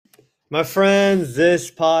My friends,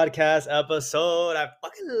 this podcast episode, I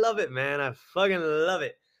fucking love it, man. I fucking love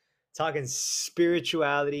it. Talking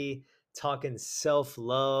spirituality, talking self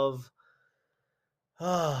love,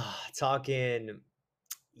 talking,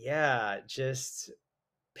 just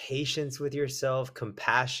patience with yourself,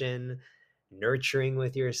 compassion, nurturing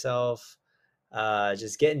with yourself,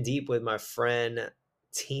 just getting deep with my friend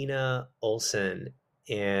Tina Olsen.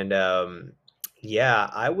 And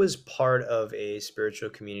I was part of a spiritual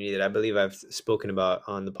community that I believe I've spoken about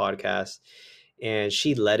on the podcast, and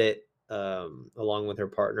she led it along with her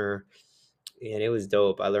partner. And it was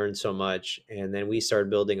dope. I learned so much. And then we started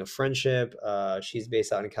building a friendship. She's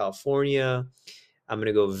based out in California. I'm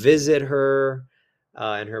gonna go visit her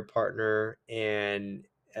and her partner, and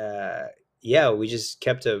uh, we just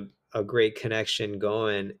kept a great connection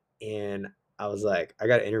going. And I was like, I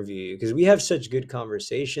gotta interview you because we have such good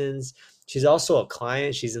conversations. She's also a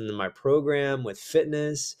client. She's in my program with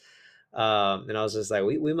fitness, and I was just like,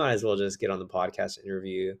 we might as well just get on the podcast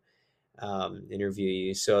interview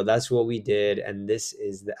you. So that's what we did, and this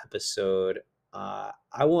is the episode.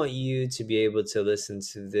 I want you to be able to listen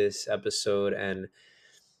to this episode and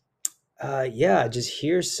just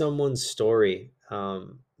hear someone's story.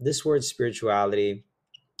 This word spirituality,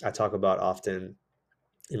 I talk about often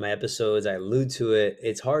in my episodes. I allude to it.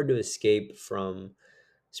 It's hard to escape from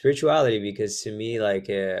spirituality because to me, like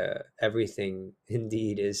everything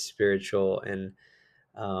indeed is spiritual, and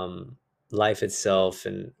um, life itself.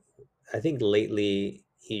 And I think lately,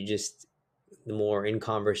 the more in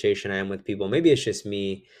conversation I am with people, maybe it's just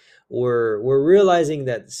me, we're realizing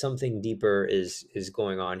that something deeper is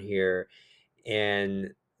going on here,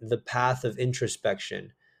 and the path of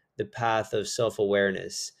introspection, the path of self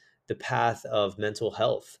awareness, the path of mental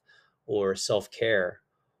health or self care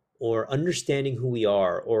or understanding who we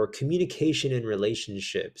are or communication in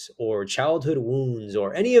relationships or childhood wounds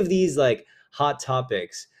or any of these like hot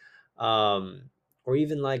topics, um, or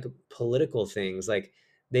even like political things, like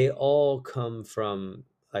they all come from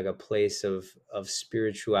like a place of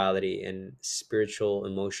spirituality and spiritual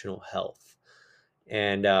emotional health.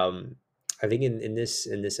 And I think in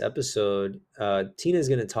this episode, Tina's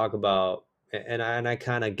going to talk about, and I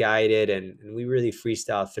kind of guided, and we really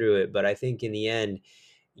freestyle through it. But I think in the end,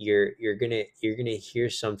 you're gonna hear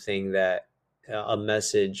something that a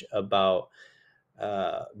message about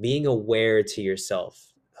being aware to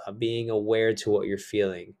yourself, being aware to what you're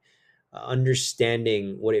feeling,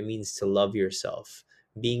 understanding what it means to love yourself,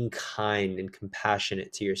 being kind and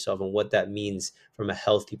compassionate to yourself, and what that means from a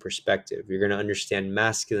healthy perspective. You're going to understand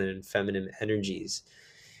masculine and feminine energies.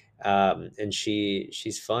 And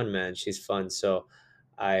she's fun, man. She's fun. So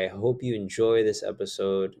I hope you enjoy this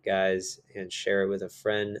episode, guys, and share it with a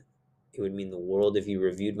friend. It would mean the world if you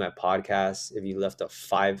reviewed my podcast, if you left a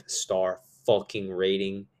 5-star fucking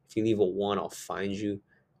rating. If you leave a 1, I'll find you.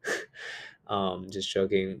 Just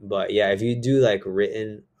joking. But yeah, if you do like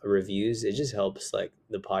written reviews, it just helps like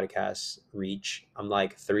the podcast reach. I'm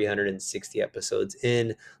like 360 episodes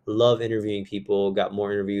in. Love interviewing people. Got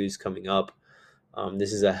more interviews coming up.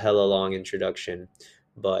 This is a hella long introduction,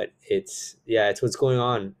 but it's what's going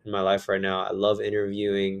on in my life right now. I love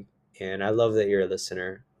interviewing, and I love that you're a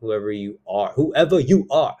listener. Whoever you are,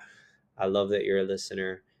 I love that you're a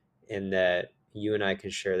listener, and that you and I can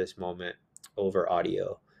share this moment over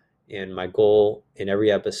audio. And my goal in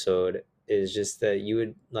every episode is just that you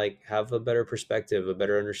would like have a better perspective, a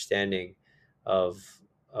better understanding of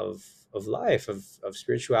of of life, of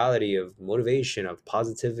spirituality, of motivation, of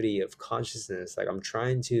positivity, of consciousness. Like I'm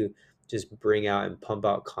trying to just bring out and pump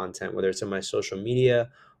out content, whether it's on my social media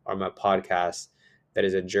or my podcast, that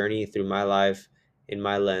is a journey through my life in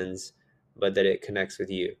my lens, but that it connects with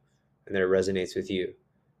you and that it resonates with you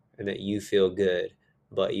and that you feel good,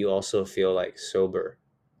 but you also feel like sober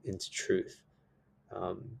into truth,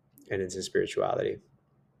 um, and into spirituality.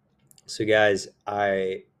 So, guys,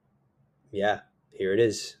 here it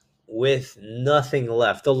is with nothing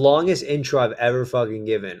left. The longest intro I've ever fucking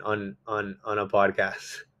given on a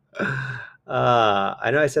podcast. I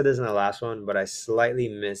know I said this in the last one, but I slightly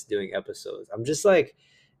miss doing episodes. I'm just like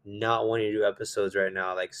not wanting to do episodes right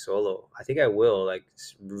now, like solo. I think I will like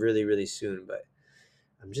really, really soon, but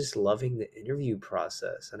I'm just loving the interview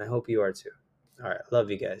process, and I hope you are too. All right, love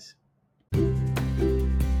you guys.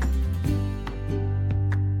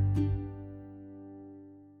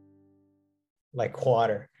 Like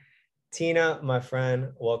water. Tina, my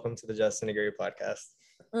friend, welcome to the Justin Agree podcast.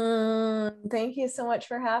 Thank you so much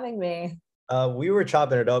for having me. We were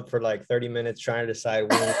chopping it up for like 30 minutes trying to decide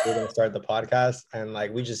when we were going to start the podcast. And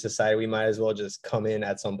like, we just decided we might as well just come in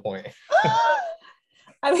at some point.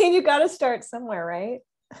 I mean, you got to start somewhere, right?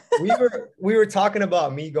 we were talking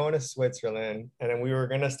about me going to Switzerland, and then we were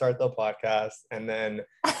gonna start the podcast, and then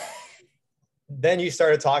you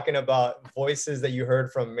started talking about voices that you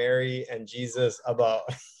heard from Mary and Jesus about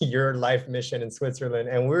your life mission in Switzerland,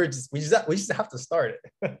 and we just have to start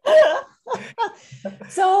it.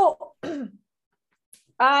 So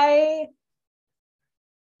I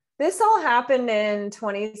this all happened in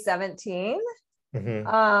 2017.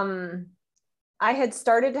 Mm-hmm. I had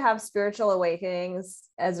started to have spiritual awakenings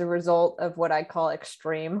as a result of what I call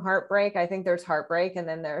extreme heartbreak. I think there's heartbreak, and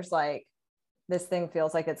then there's like, this thing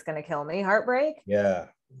feels like it's going to kill me heartbreak. Yeah.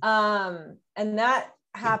 And that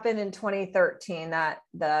happened in 2013, that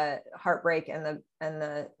the heartbreak and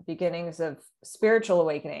the beginnings of spiritual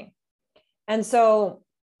awakening. And so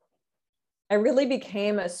I really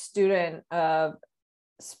became a student of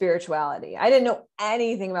spirituality. I didn't know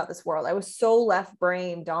anything about this world. I was so left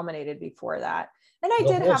brain dominated before that. And I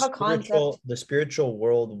did have a concept. The spiritual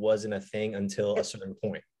world wasn't a thing until a certain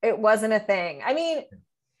point. It wasn't a thing. I mean,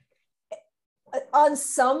 on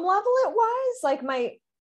some level it was. Like my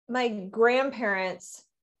grandparents,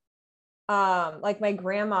 like my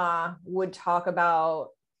grandma would talk about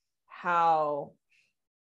how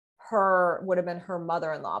her would have been her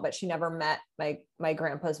mother-in-law, but she never met my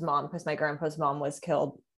grandpa's mom, because my grandpa's mom was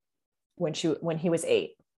killed when he was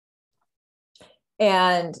 8.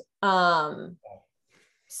 And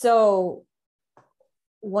so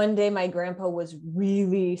one day my grandpa was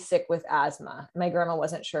really sick with asthma. My grandma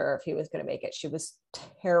wasn't sure if he was going to make it. She was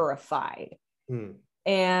terrified.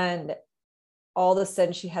 And all of a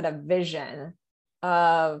sudden she had a vision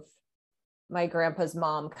of my grandpa's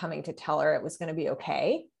mom coming to tell her it was going to be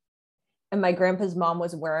okay. And my grandpa's mom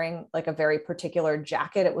was wearing like a very particular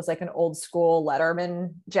jacket. It was like an old school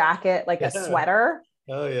Letterman jacket, like a sweater.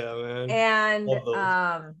 Oh yeah, man.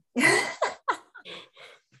 And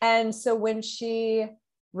and so when she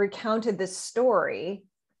recounted this story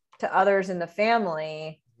to others in the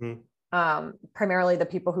family, primarily the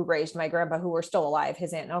people who raised my grandpa, who were still alive,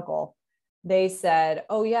 his aunt and uncle, they said,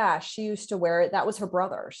 oh yeah, she used to wear it. That was her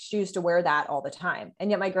brother. She used to wear that all the time. And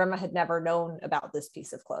yet my grandma had never known about this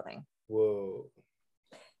piece of clothing. Whoa.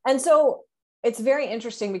 And so it's very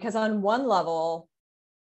interesting, because on one level,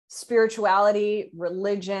 spirituality,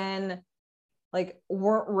 religion, like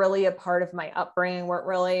weren't really a part of my upbringing, weren't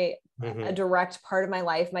really a direct part of my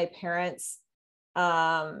life. My parents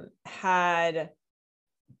had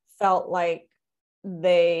felt like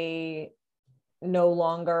they no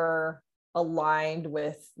longer aligned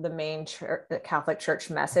with the main Catholic Church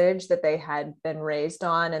message that they had been raised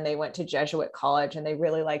on. And they went to Jesuit college and they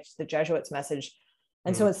really liked the Jesuits' message.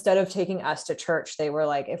 And so instead of taking us to church, they were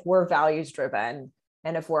like, if we're values driven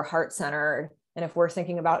and if we're heart centered and if we're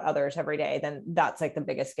thinking about others every day, then that's like the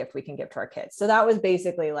biggest gift we can give to our kids. So that was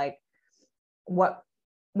basically like what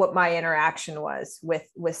my interaction was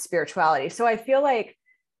with spirituality. So I feel like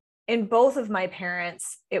in both of my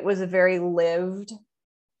parents, it was a very lived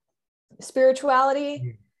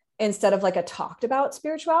spirituality instead of like a talked about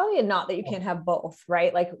spirituality. And not that you can't have both,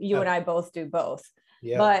 right? Like you and I both do both.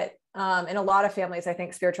 But in a lot of families, I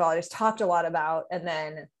think spirituality is talked a lot about and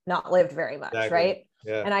then not lived very much, right?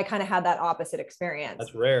 And I kind of had that opposite experience.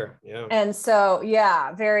 That's rare. And so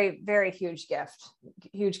very, very huge gift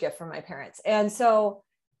from my parents. And so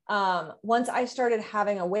once I started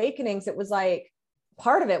having awakenings, it was like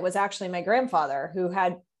part of it was actually my grandfather, who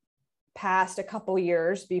had passed a couple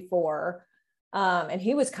years before, and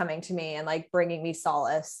he was coming to me and like bringing me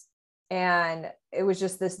solace. And it was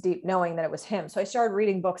just this deep knowing that it was him. So I started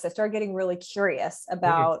reading books. I started getting really curious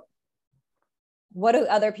about what do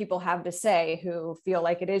other people have to say who feel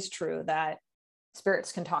like it is true that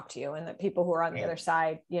spirits can talk to you and that people who are on the other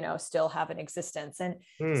side, still have an existence. And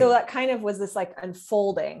so that kind of was this like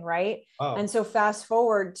unfolding, right? And so fast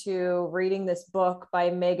forward to reading this book by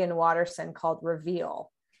Megan Watterson called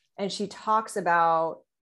Reveal. And she talks about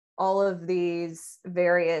all of these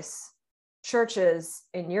various churches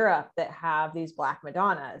in Europe that have these Black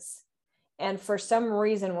Madonnas. And for some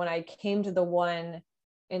reason, when I came to the one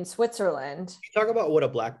in Switzerland. Can you talk about what a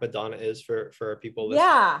Black Madonna is for people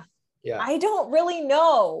listening? Yeah. I don't really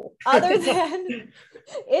know, other than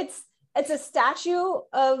it's a statue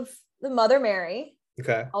of the Mother Mary,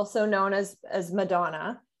 also known as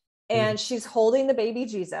Madonna. And she's holding the baby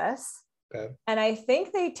Jesus. And I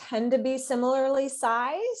think they tend to be similarly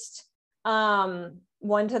sized,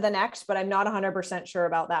 one to the next, but I'm not 100% sure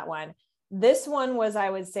about that one. This one was, I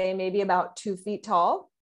would say, maybe about 2 feet tall.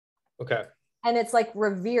 And it's like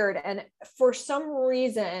revered. And for some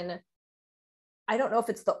reason, I don't know if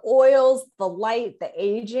it's the oils, the light, the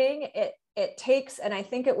aging, it takes, and I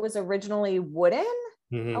think it was originally wooden,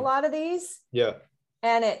 a lot of these.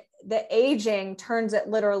 and the aging turns it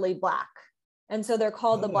literally black. And so they're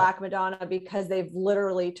called the Oh, Black Madonna because they've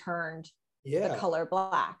literally turned the yeah. color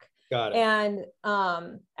black. Got it. And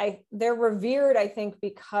they're revered, I think,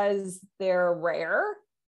 because they're rare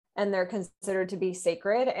and they're considered to be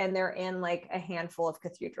sacred, and they're in like a handful of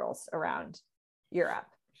cathedrals around Europe.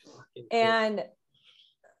 And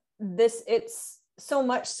it's so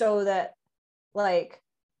much so that like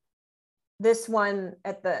this one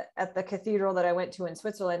at the cathedral that I went to in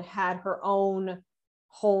Switzerland had her own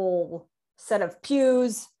whole set of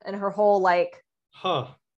pews and her whole like, Huh.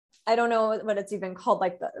 I don't know what it's even called,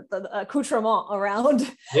 like the accoutrement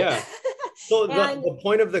around. Yeah. So And the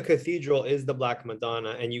point of the cathedral is the Black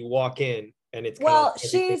Madonna, and you walk in and it's kind of well, like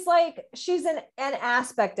everything. she's an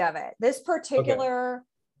aspect of it. This Okay. particular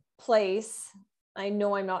place, I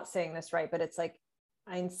know I'm not saying this right, but it's like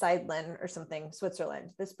Einsiedlen or something,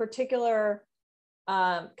 Switzerland. This particular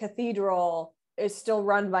cathedral is still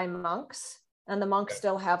run by monks, and the monks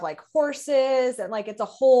still have like horses, and like it's a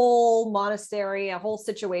whole monastery, a whole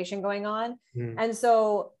situation going on. And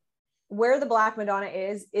so where the Black Madonna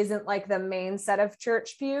isn't like the main set of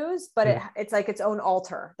church pews, but it's like its own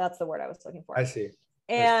altar. That's the word I was looking for. I see.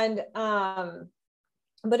 And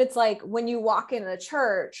but it's like when you walk into the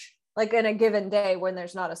church, like in a given day when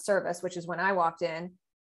there's not a service, which is when I walked in,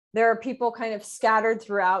 there are people kind of scattered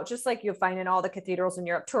throughout, just like you'll find in all the cathedrals in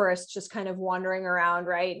Europe, tourists just kind of wandering around,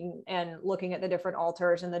 right? And looking at the different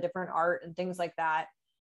altars and the different art and things like that.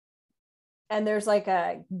 And there's like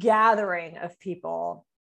a gathering of people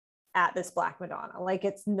at this Black Madonna. Like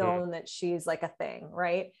it's known that she's like a thing,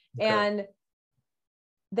 right? Okay. And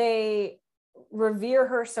they revere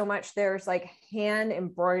her so much. There's like hand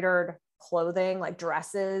embroidered clothing, like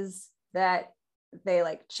dresses that they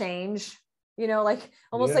like change, you know, like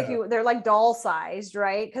almost like they're like doll sized,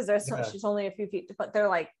 right? Because she's only a few feet, but they're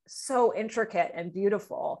like so intricate and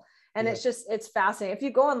beautiful. And it's fascinating. If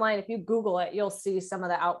you go online, if you Google it, you'll see some of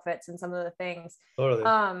the outfits and some of the things. Totally.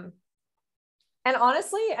 And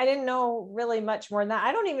honestly, I didn't know really much more than that.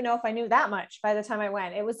 I don't even know if I knew that much by the time I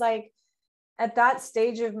went. It was like at that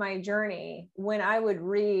stage of my journey when I would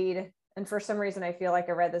read, and for some reason, I feel like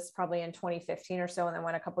I read this probably in 2015 or so, and then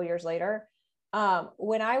went a couple years later.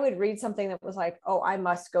 When I would read something that was like, oh, I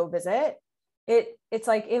must go visit, it's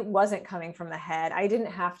like it wasn't coming from the head. I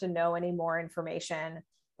didn't have to know any more information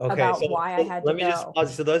about why I had to go. Let me just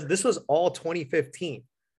pause. So this was all 2015.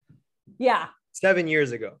 Yeah. 7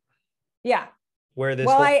 years ago. Yeah. Where this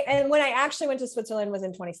and when I actually went to Switzerland was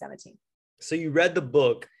in 2017. So you read the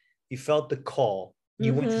book, you felt the call.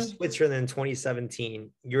 You went to Switzerland in 2017.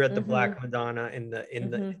 You're at the Black Madonna in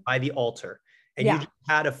the by the altar. And you just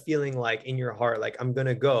had a feeling like in your heart, like I'm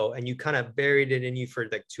gonna go, and you kind of buried it in you for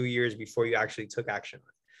like 2 years before you actually took action.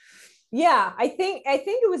 Yeah, I think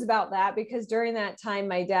it was about that, because during that time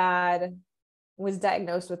my dad was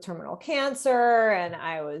diagnosed with terminal cancer, and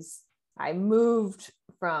I moved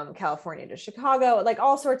from California to Chicago. Like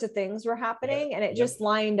all sorts of things were happening, and it just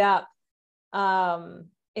lined up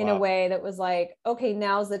in a way that was like, okay,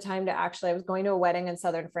 now's the time to I was going to a wedding in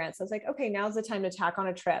southern France. I was like, okay, now's the time to tack on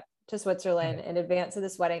a trip to Switzerland in advance of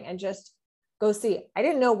this wedding and just go see it. I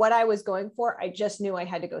didn't know what I was going for. I just knew I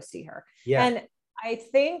had to go see her. Yeah. And I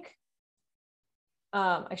think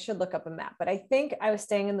I should look up a map, but I think I was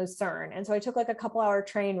staying in Lucerne. And so I took like a couple hour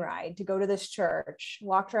train ride to go to this church,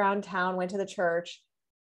 walked around town, went to the church,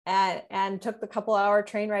 and took the couple hour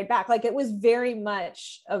train ride back. Like it was very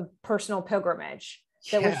much a personal pilgrimage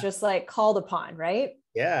that was just like called upon, right?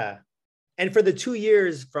 Yeah. And for the 2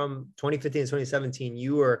 years from 2015 to 2017,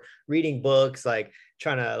 you were reading books, like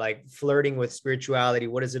trying to like flirting with spirituality.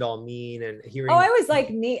 What does it all mean? And hearing. Oh, I was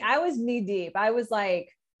knee deep. I was like,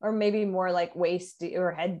 or maybe more like waist deep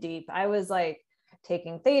or head deep. I was like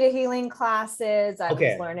taking theta healing classes. I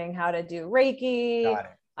was learning how to do Reiki. Got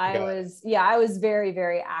it. I was very,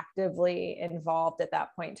 very actively involved at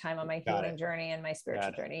that point in time on my healing journey and my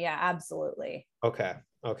spiritual journey. Yeah, absolutely. Okay.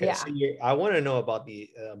 Yeah. So I want to know about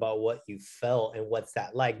about what you felt and what's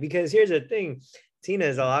that like, because here's the thing, Tina,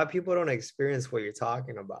 is a lot of people don't experience what you're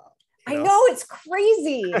talking about. I know, it's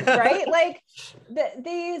crazy, right? Like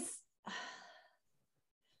these,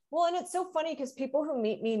 well, and it's so funny because people who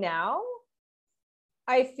meet me now,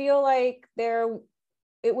 I feel like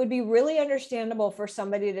it would be really understandable for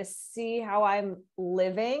somebody to see how I'm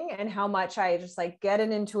living and how much I just like get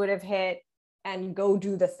an intuitive hit and go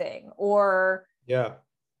do the thing, or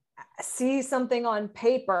see something on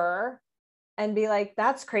paper and be like,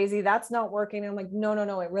 that's crazy, that's not working. I'm like, no,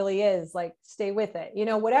 it really is. Like, stay with it. You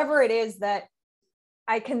know, whatever it is that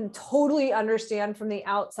I can totally understand from the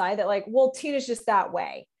outside that like, well, Tina's just that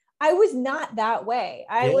way. I was not that way.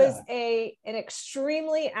 I was Yeah. an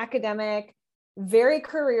extremely academic, very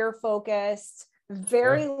career focused, Yeah.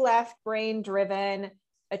 very left brain driven,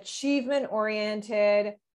 achievement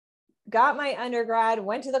oriented, got my undergrad,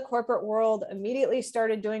 went to the corporate world, immediately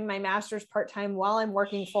started doing my master's part-time while I'm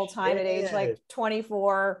working full-time at age like Shit.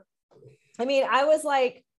 24. I mean, I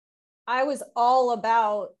was all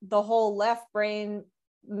about the whole left brain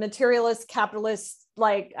materialist capitalist,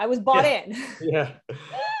 like I was bought Yeah. in. Yeah.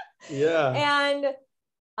 Yeah. And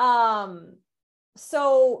um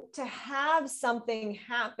so to have something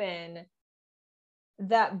happen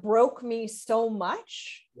that broke me so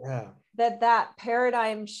much Yeah. that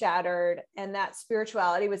paradigm shattered, and that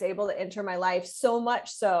spirituality was able to enter my life so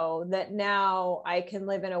much so that now I can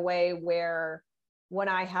live in a way where when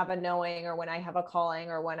I have a knowing or when I have a calling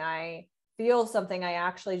or when I feel something, I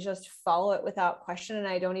actually just follow it without question, and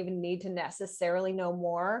I don't even need to necessarily know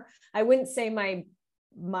more. I wouldn't say my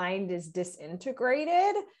mind is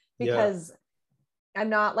disintegrated, Yeah. because I'm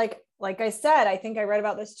not like I said, I think I read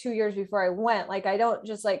about this 2 years before I went. Like, I don't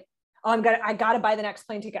just like, oh, I gotta buy the next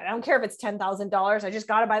plane ticket. I don't care if it's $10,000. I just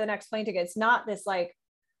gotta buy the next plane ticket. It's not this like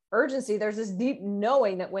urgency. There's this deep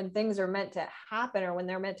knowing that when things are meant to happen or when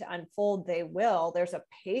they're meant to unfold, they will. There's a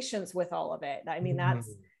patience with all of it. I mean, that's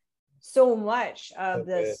Mm. so much So of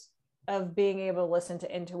good. this, of being able to listen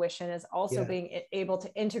to intuition, is also Yeah. being able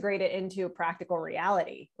to integrate it into practical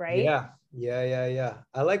reality, right? Yeah. Yeah. Yeah. Yeah.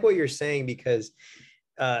 I like what you're saying because,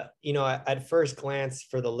 at first glance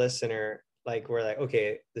for the listener, like we're like,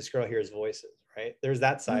 okay, this girl hears voices, right? There's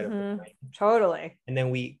that side of it, Mm-hmm. right? Totally. And then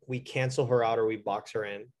we cancel her out or we box her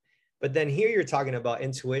in. But then here you're talking about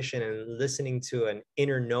intuition and listening to an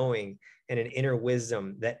inner knowing and an inner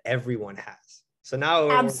wisdom that everyone has. So now we're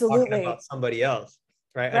talking about Absolutely. somebody else,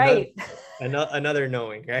 right? Another Right. another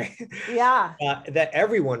knowing, right? Yeah. That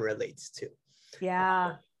everyone relates to.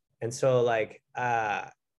 Yeah. And so, like,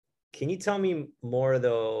 can you tell me more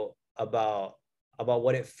though about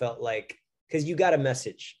what it felt like? Because you got a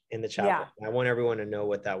message in the chapel. Yeah. I want everyone to know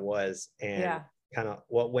what that was and Yeah. kind of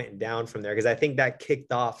what went down from there. Because I think that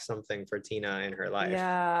kicked off something for Tina in her life.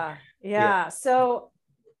 Yeah. Yeah. Yeah. So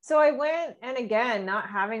I went, and again, not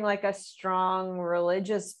having like a strong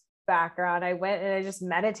religious background, I went and I just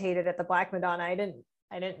meditated at the Black Madonna. I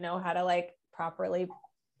didn't know how to like properly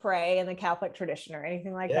pray in the Catholic tradition or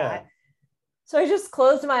anything like Yeah. that. So I just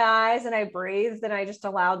closed my eyes and I breathed and I just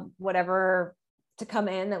allowed whatever to come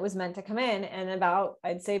in that was meant to come in. And about,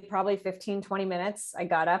 I'd say probably 15-20 minutes, I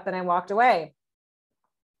got up and I walked away.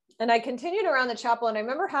 And I continued around the chapel. And I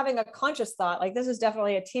remember having a conscious thought, like this is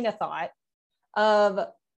definitely a Tina thought, of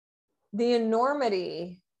the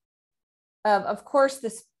enormity of course,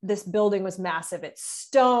 this building was massive. It's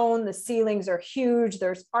stone, the ceilings are huge,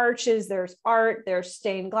 there's arches, there's art, there's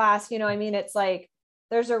stained glass. I mean, it's like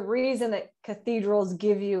there's a reason that cathedrals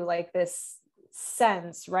give you like this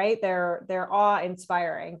sense, right? They're awe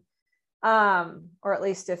inspiring. Or at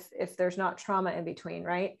least if there's not trauma in between,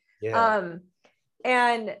 right? Yeah. um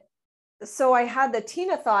and so I had the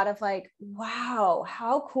Tina thought of like, wow,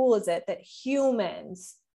 how cool is it that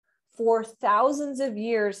humans for thousands of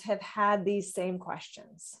years have had these same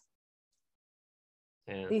questions,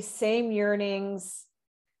 Yeah. these same yearnings,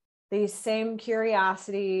 these same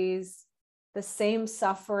curiosities, the same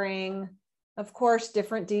suffering, of course,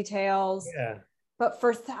 different details. Yeah. But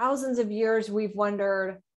for thousands of years, we've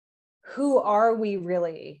wondered, who are we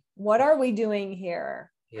really? What are we doing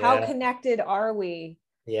here? How Yeah. connected are we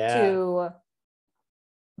Yeah.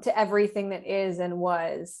 to everything that is and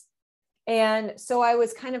was? And so I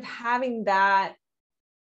was kind of having that,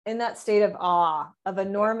 in that state of awe, of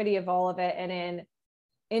enormity of all of it, and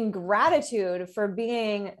in gratitude for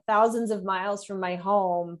being thousands of miles from my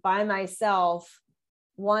home by myself,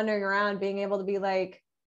 wandering around, being able to be like,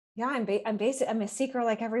 yeah, I'm a seeker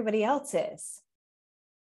like everybody else is.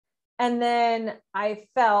 And then I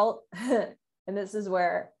felt, and this is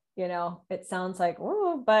where, it sounds like,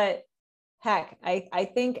 ooh, but heck,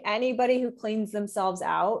 I think anybody who cleans themselves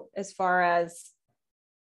out, as far as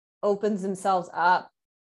opens themselves up,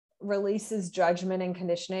 releases judgment and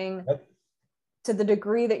conditioning. Yep. To the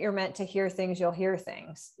degree that you're meant to hear things, you'll hear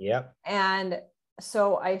things. Yep. And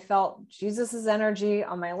so I felt Jesus's energy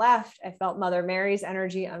on my left. I felt Mother Mary's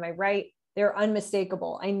energy on my right. They're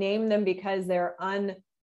unmistakable. I name them because they're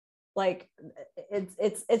like,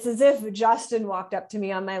 it's as if Justin walked up to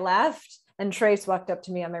me on my left and Trace walked up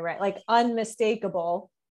to me on my right, like unmistakable.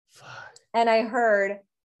 Fuck. And I heard,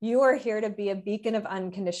 you are here to be a beacon of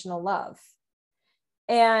unconditional love.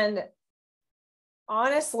 And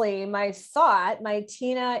honestly, my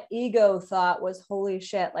Tina ego thought was, holy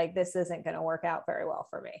shit, like this isn't going to work out very well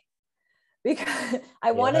for me. because I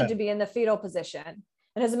Yeah. wanted to be in the fetal position.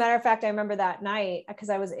 And as a matter of fact, I remember that night because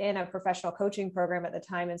I was in a professional coaching program at the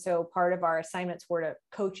time. And so part of our assignments were to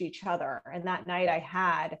coach each other. And that night I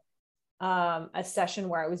had a session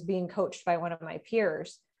where I was being coached by one of my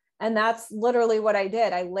peers. And that's literally what I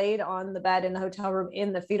did. I laid on the bed in the hotel room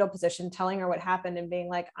in the fetal position, telling her what happened and being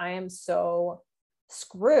like, I am so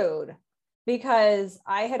screwed, because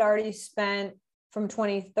I had already spent from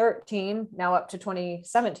 2013 now up to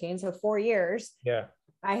 2017, so 4 years, Yeah.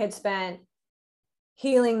 I had spent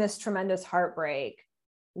healing this tremendous heartbreak,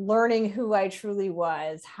 learning who I truly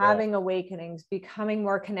was, Yeah. having awakenings, becoming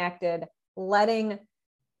more connected, letting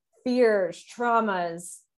fears,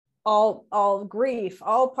 traumas, all grief,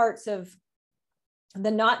 all parts of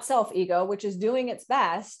the not self ego, which is doing its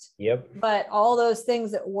best, Yep. but all those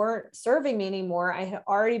things that weren't serving me anymore, I had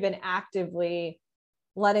already been actively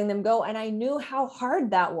letting them go. And I knew how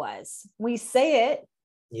hard that was. We say it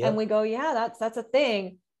and Yep. we go, yeah, that's a thing.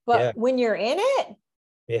 Yeah. But when you're in it,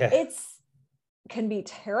 Yeah. it's can be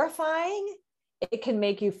terrifying. It can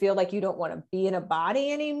make you feel like you don't want to be in a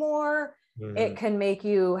body anymore. It Mhm. can make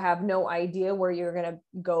you have no idea where you're going to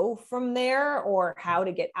go from there or how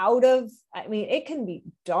to get out of. I mean, it can be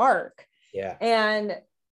dark. Yeah. And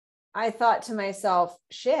I thought to myself,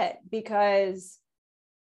 shit, because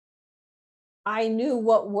I knew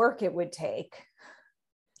what work it would take.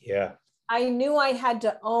 Yeah. I knew I had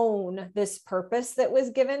to own this purpose that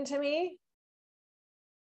was given to me.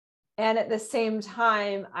 And at the same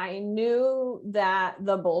time, I knew that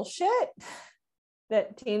the bullshit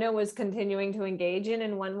that Tina was continuing to engage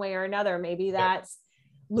in one way or another, maybe Yep. that's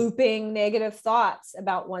looping negative thoughts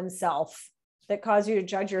about oneself that cause you to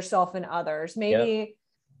judge yourself and others. Yep. Maybe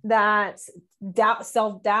that's doubt,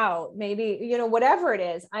 self-doubt, maybe, whatever it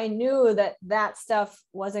is. I knew that stuff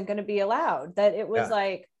wasn't going to be allowed, that it was Yeah.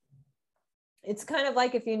 like, it's kind of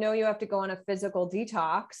like if you have to go on a physical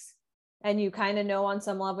detox and you kind of know on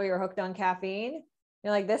some level you're hooked on caffeine,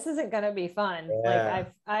 you're like, this isn't going to be fun. Like Yeah.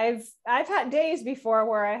 I've had days before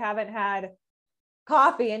where I haven't had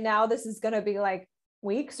coffee, and now this is going to be like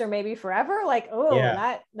weeks or maybe forever. Like, oh,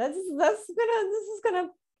 Yeah. this is gonna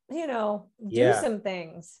do Yeah. some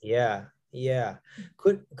things. Yeah. Yeah.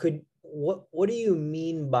 Could what do you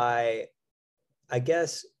mean by, I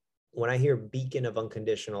guess when I hear beacon of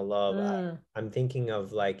unconditional love, Mm, I'm thinking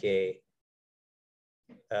of like a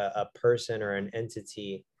person or an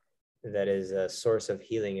entity that is a source of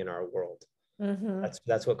healing in our world. mm-hmm.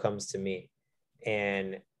 That's what comes to me.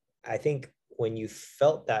 And I think when you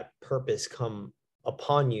felt that purpose come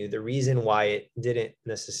upon you, the reason why it didn't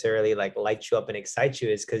necessarily like light you up and excite you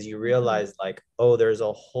is because you Mm-hmm. realized like, oh, there's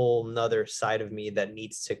a whole nother side of me that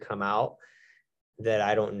needs to come out that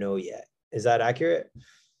I don't know yet. Is that accurate?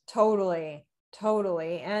 Totally,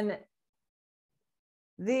 totally. And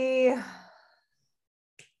the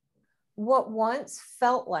what once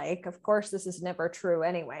felt like, of course this is never true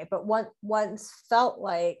anyway, but what once felt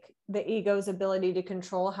like the ego's ability to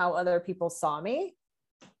control how other people saw me,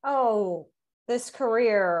 oh, this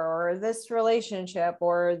career or this relationship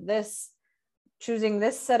or this choosing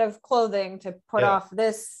this set of clothing to put Yeah. off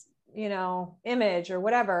this image or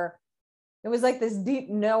whatever, it was like this deep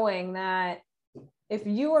knowing that if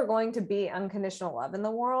you are going to be unconditional love in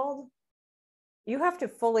the world, you have to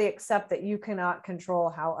fully accept that you cannot control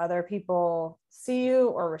how other people see you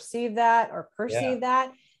or receive that or Yeah. perceive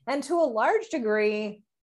that. And to a large degree,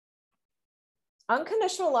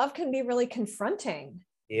 unconditional love can be really confronting,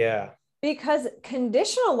 Yeah. because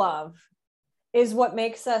conditional love is what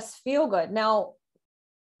makes us feel good. Now,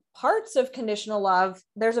 parts of conditional love,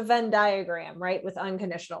 there's a Venn diagram, right, with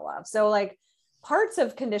unconditional love. So like parts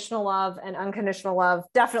of conditional love and unconditional love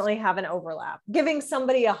definitely have an overlap. Giving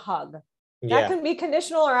somebody a hug, that Yeah. can be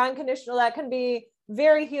conditional or unconditional. That can be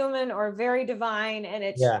very human or very divine. And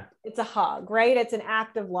Yeah. it's a hug, right? It's an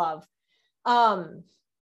act of love. Um,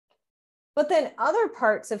 but then other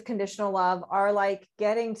parts of conditional love are like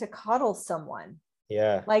getting to cuddle someone.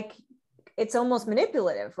 Yeah. Like it's almost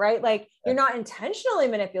manipulative, right? Like you're not intentionally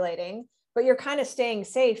manipulating, but you're kind of staying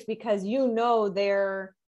safe because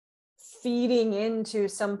they're feeding into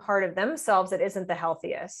some part of themselves that isn't the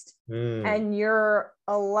healthiest. Mm. And you're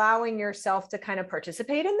allowing yourself to kind of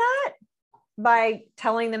participate in that by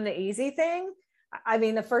telling them the easy thing. I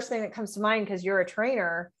mean, the first thing that comes to mind, because you're a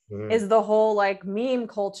trainer, Mm. is the whole like meme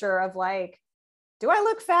culture of like, do I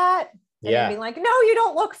look fat? And then Yeah. being like, no, you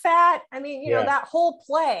don't look fat. I mean, Yeah. that whole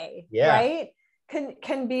play, Yeah. right?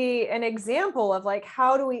 Can be an example of like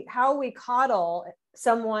how we coddle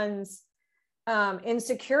someone's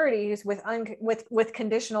insecurities with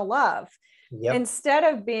conditional love, Yep. instead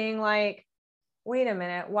of being like, wait a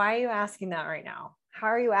minute, why are you asking that right now? how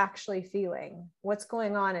are you actually feeling? What's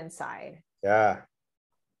going on inside? Yeah.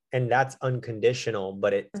 And that's unconditional,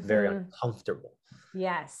 but it's very Mm-hmm. uncomfortable.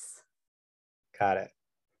 Yes. Got it.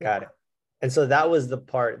 Got Yeah. it. And so that was the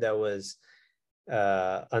part that was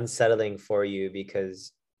unsettling for you,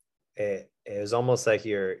 because it was almost like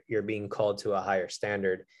you're being called to a higher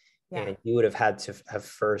standard, Yeah. and you would have had to have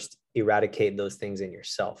first eradicate those things in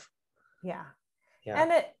yourself. Yeah.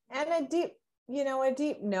 Yeah. And a deep, a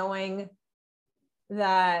deep knowing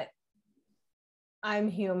that I'm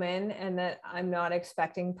human and that I'm not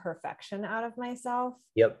expecting perfection out of myself,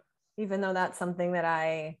 Yep. even though that's something that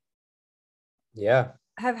I Yeah.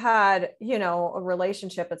 have had, a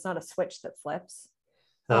relationship. It's not a switch that flips.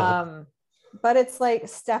 Uh-huh. But it's like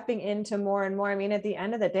stepping into more and more. I mean, at the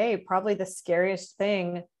end of the day, probably the scariest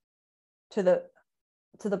thing to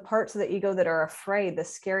the parts of the ego that are afraid, the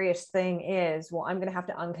scariest thing is, well, I'm going to have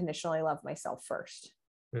to unconditionally love myself first.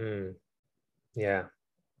 Mm, yeah.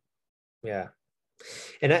 Yeah.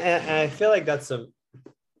 And I feel like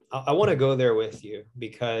I want to go there with you,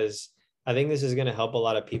 because I think this is going to help a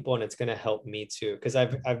lot of people, and it's going to help me too, because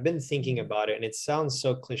I've been thinking about it, and it sounds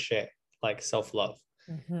so cliche, like self-love.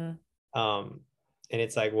 Mm-hmm. Um, and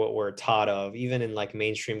it's like what we're taught of, even in like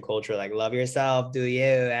mainstream culture, like love yourself, do you?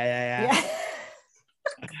 Yeah, Yeah. yeah.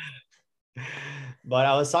 But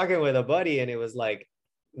I was talking with a buddy, and it was like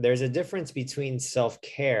there's a difference between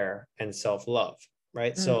self-care and self-love,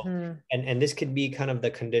 right? So, Mm-hmm. and this could be kind of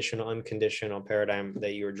the conditional, unconditional paradigm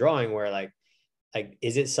that you were drawing, where like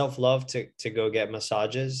is it self-love to go get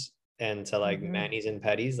massages and to like Mm-hmm. manis and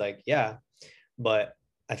pedis? Like, yeah, but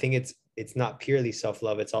I think it's not purely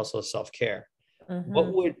self-love, it's also self-care.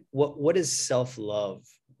 Mm-hmm. What does self-love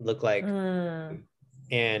look like? Mm.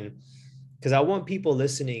 And because I want people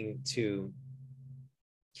listening to,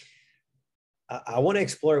 I want to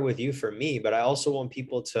explore it with you for me, but I also want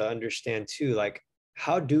people to understand too, like,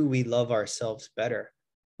 how do we love ourselves better?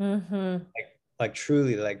 Mm-hmm. Like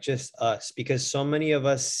truly, like just us, because so many of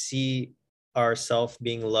us see ourselves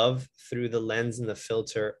being loved through the lens and the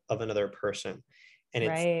filter of another person, and it's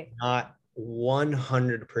Right. not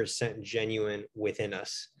 100% genuine within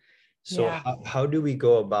us. So Yeah. how do we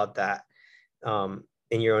go about that,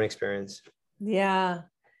 in your own experience? Yeah.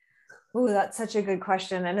 Oh, that's such a good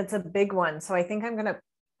question. And it's a big one. So I think I'm gonna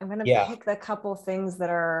Yeah. pick the couple things that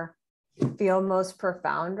are feel most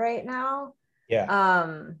profound right now. Yeah.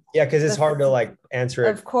 Um, Yeah, because it's the hard to like answer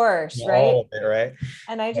it Of course, all right? of it, right?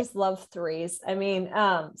 And I Yeah. just love threes. I mean,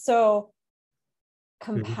 so Mhm.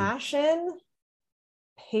 compassion,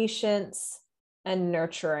 patience, and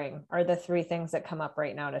nurturing are the three things that come up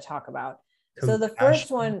right now to talk about. So the first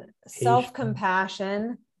Compassion, one, patience.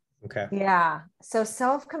 self-compassion. Okay. Yeah. So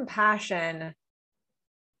self-compassion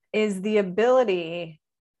is the ability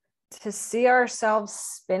to see ourselves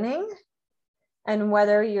spinning, and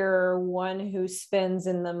whether you're one who spins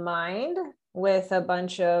in the mind with a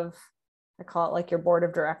bunch of, I call it like your board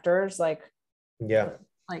of directors, Yeah.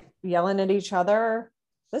 like yelling at each other.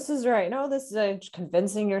 This is right. No, this is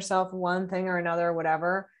convincing yourself one thing or another,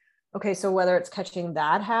 whatever. Okay, so whether it's catching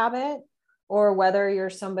that habit, or whether you're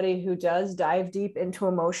somebody who does dive deep into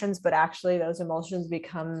emotions, but actually those emotions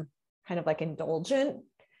become kind of like indulgent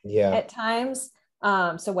Yeah. at times.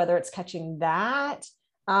 So whether it's catching that,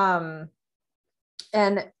 um,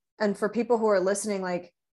 and and for people who are listening,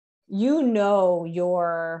 like, you know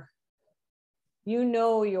your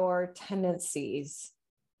your tendencies.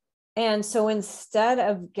 And so instead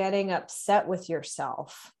of getting upset with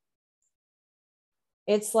yourself,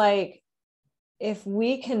 it's like, if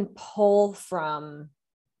we can pull from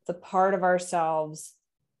the part of ourselves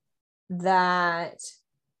that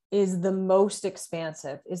is the most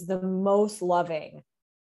expansive, is the most loving,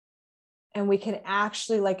 and we can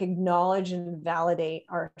actually like acknowledge and validate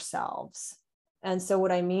ourselves. And so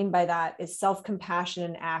what I mean by that is self-compassion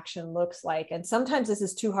in action looks like, and sometimes this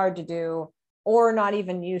is too hard to do or not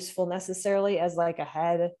even useful necessarily as like a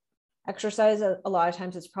head exercise. A lot of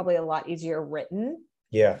times it's probably a lot easier written,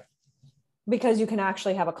 Yeah. because you can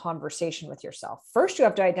actually have a conversation with yourself. First, you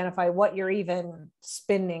have to identify what you're even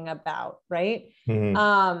spinning about, right? Mhm.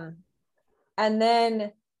 Um, and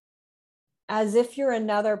then, as if you're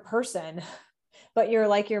another person, but you're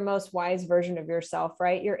like your most wise version of yourself,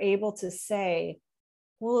 right? You're able to say,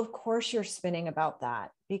 well, of course you're spinning about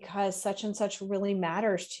that because such and such really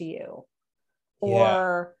matters to you. Yeah.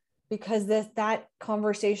 Or because that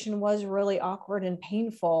conversation was really awkward and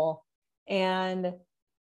painful, and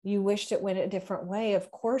you wished it went a different way. Of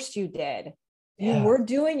course you did. You Yeah. were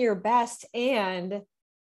doing your best, and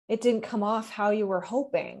it didn't come off how you were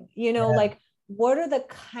hoping. Yeah. Like, what are the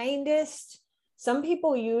kindest, some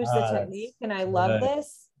people use the Ah, technique, that's and I love good.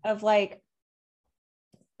 this, of like,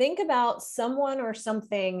 think about someone or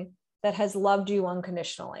something that has loved you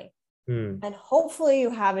unconditionally. Mm. And hopefully you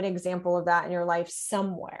have an example of that in your life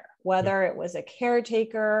somewhere, whether it was a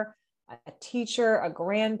caretaker, a teacher, a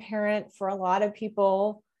grandparent. For a lot of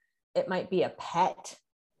people, it might be a pet.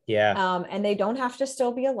 Yeah. And they don't have to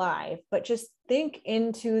still be alive, but just think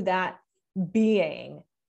into that being,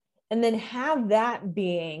 and then have that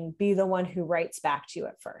being be the one who writes back to you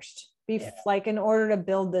at first. Yeah. Like, in order to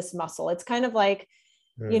build this muscle, it's kind of like,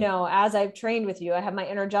 you Mm. know, as I've trained with you, I have my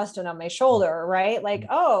inner Justin on my shoulder, right? Like,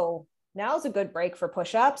 oh, now's a good break for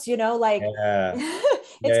push-ups, you know, like Yeah.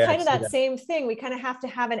 it's Yeah. I kind of see that that. same thing. We kind of have to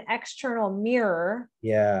have an external mirror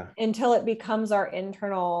Yeah. until it becomes our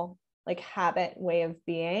internal, like, habit way of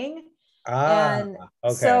being. Ah, And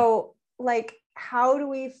okay. so, like, how do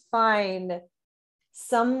we find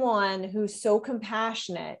someone who's so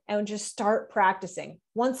compassionate and just start practicing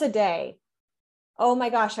once a day? Oh my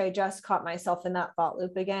gosh, I just caught myself in that thought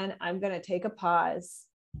loop again. I'm going to take a pause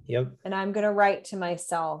Yep. and I'm going to write to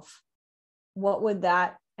myself, what would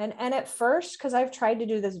that, and at first, because I've tried to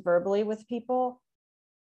do this verbally with people,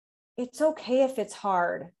 it's okay if it's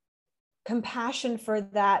hard. Compassion for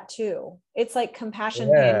that too. It's like compassion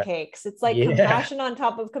Yeah. pancakes. It's like Yeah. compassion on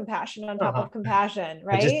top of compassion on top Uh-huh. of compassion,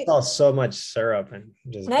 I just right? saw so much syrup and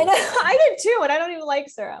just And I know I did too, and I don't even like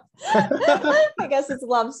syrup. I guess it's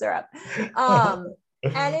love syrup.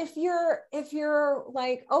 And if you're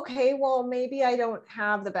like, okay, well, maybe I don't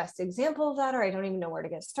have the best example of that, or I don't even know where to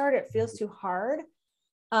get started, it feels too hard.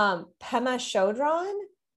 Pema Chodron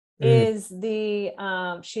Mm,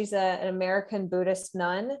 is she's an American Buddhist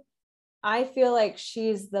nun. I feel like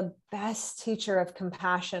she's the best teacher of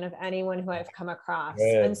compassion of anyone who I've come across.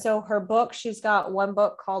 And good. so her book, she's got one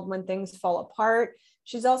book called When Things Fall Apart.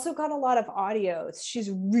 She's also got a lot of audios.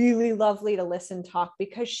 She's really lovely to listen talk,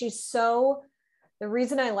 because the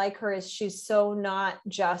reason I like her is she's so not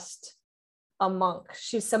just a monk.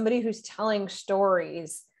 She's somebody who's telling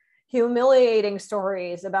stories, humiliating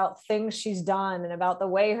stories about things she's done and about the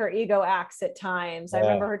way her ego acts at times. I Yeah.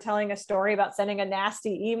 remember her telling a story about sending a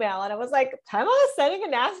nasty email, and I was like, Pema, sending a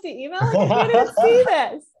nasty email? I can't even see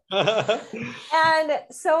this. And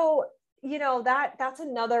so, that's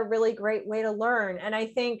another really great way to learn. And I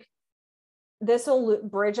think this will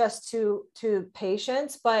bridge us to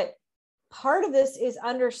patience, but part of this is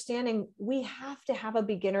understanding we have to have a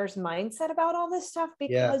beginner's mindset about all this stuff,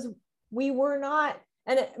 Yeah. because we were not,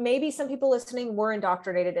 and maybe some people listening were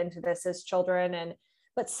indoctrinated into this as children,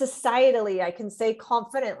 but societally, I can say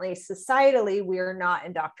confidently, societally, we are not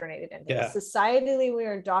indoctrinated into Yeah. this. Societally, we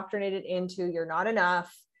are indoctrinated into, you're not enough.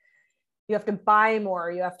 You have to buy more.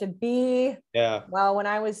 You have to be, Yeah. well, when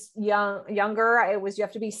I was younger, it was, you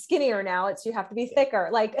have to be skinnier. Now it's, you have to be thicker.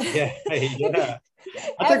 Like, Yeah. Yeah.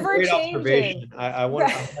 That's a ever great changing. observation. I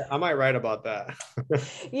want, I might write about that.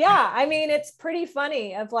 Yeah. I mean, it's pretty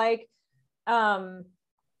funny of like, um,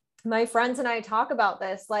 my friends and I talk about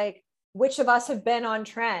this, like, which of us have been on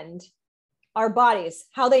trend? Our bodies,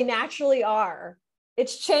 how they naturally are.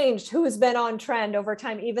 It's changed who's been on trend over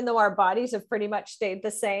time, even though our bodies have pretty much stayed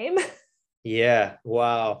the same. Yeah.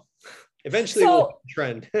 Wow. Eventually we'll So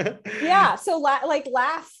trend. yeah, so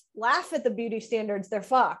laugh at the beauty standards. They're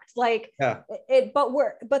fucked. Like Yeah.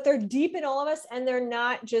 but they're deep in all of us, and they're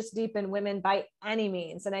not just deep in women by any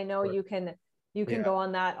means. And I know you can Yeah. go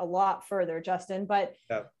on that a lot further, Justin, but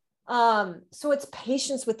Yeah. so it's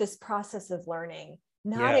patience with this process of learning,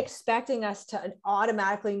 not Yeah. expecting us to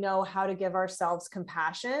automatically know how to give ourselves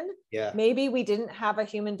compassion. Yeah. Maybe we didn't have a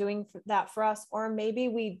human doing that for us, or maybe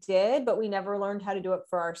we did, but we never learned how to do it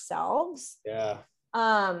for ourselves. Yeah.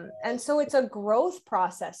 And so it's a growth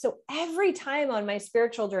process. So every time on my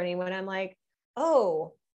spiritual journey, when I'm like,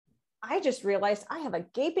 oh, I just realized I have a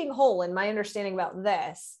gaping hole in my understanding about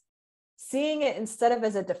this, seeing it instead of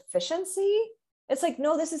as a deficiency, it's like,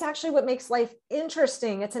 no, this is actually what makes life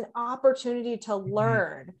interesting. It's an opportunity to Mhm.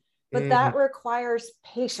 learn, but Mhm. that requires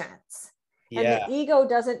patience. And the Yeah. ego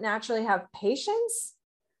doesn't naturally have patience.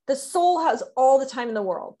 The soul has all the time in the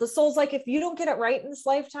world. The soul's like, if you don't get it right in this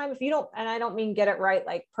lifetime, if you don't, and I don't mean get it right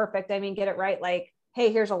like perfect, I mean get it right like,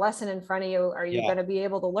 hey, here's a lesson in front of you. Are you Yeah. going to be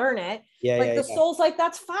able to learn it? Yeah. Like, Yeah. the Yeah. soul's like,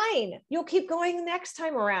 that's fine. You'll keep going the next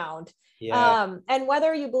time around. Yeah. And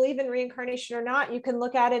whether you believe in reincarnation or not, you can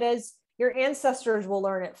look at it as your ancestors will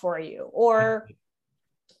learn it for you, or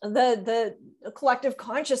the collective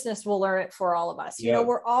consciousness will learn it for all of us. Yeah.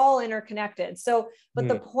 We're all interconnected. So, but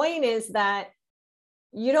the Hmm. point is that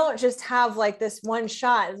you don't just have like this one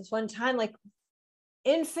shot, this one time, like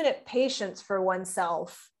infinite patience for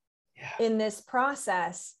oneself Yeah. in this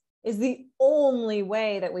process is the only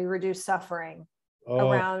way that we reduce suffering Oh,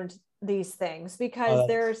 around these things because Oh, that's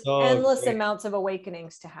there's so endless great. amounts of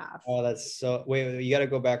awakenings to have. Oh, that's so, wait, you got to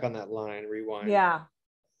go back on that line, rewind Yeah.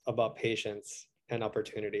 about patience and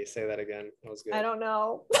opportunity. Say that again. That was I good. don't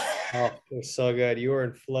know. Oh, it was so good. You were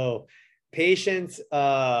in flow. Patience,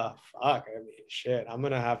 fuck, I mean, shit. I'm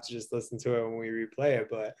gonna have to just listen to it when we replay it,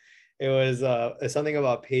 but it was something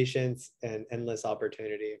about patience and endless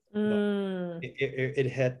opportunity. But Mm,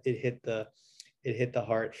 it hit the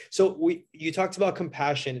heart. So you talked about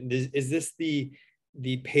compassion. Is this the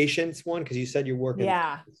patience one? Because you said you work in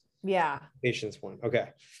yeah. Yeah. patience one. Okay.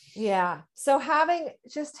 Yeah. So having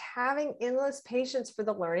endless patience for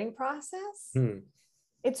the learning process, Hmm.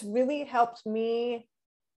 it's really helped me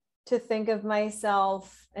to think of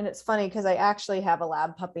myself. And it's funny because I actually have a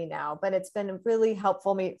lab puppy now, but it's been really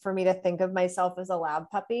helpful for me to think of myself as a lab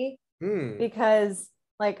puppy Hmm. because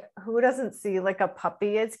like who doesn't see like a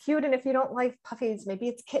puppy? It's cute. And if you don't like puppies, maybe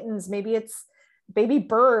it's kittens, maybe it's baby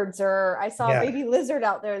birds, or I saw a Yeah. baby lizard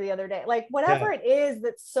out there the other day. Like Yeah. whatever it is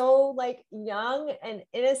that's so like young and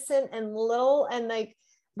innocent and little, and like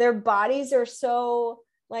their bodies are so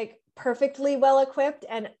like perfectly well equipped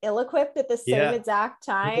and ill equipped at the same Yeah. exact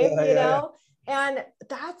time, Yeah. you Yeah. know? And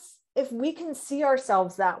that's if we can see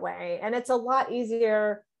ourselves that way. And it's a lot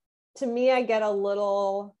easier to me. I get a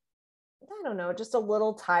little, I don't know, just a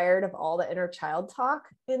little tired of all the inner child talk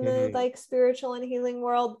in the Mhm. like spiritual and healing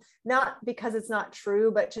world. Not because it's not true,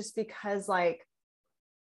 but just because like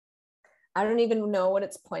I don't even know what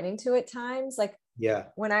it's pointing to at times. Like Yeah.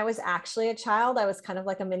 when I was actually a child, I was kind of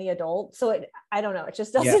like a mini adult. So I don't know, it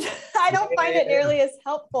just Yeah. doesn't, I Yeah. don't Yeah. find it Yeah. nearly as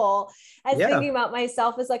helpful as Yeah. thinking about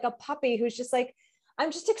myself as like a puppy who's just like,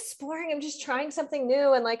 I'm just exploring, I'm just trying something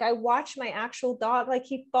new. And like I watch my actual dog, like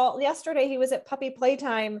he fall yesterday, he was at puppy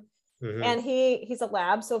playtime and Mhm. he's a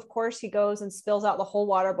lab, so of course he goes and spills out the whole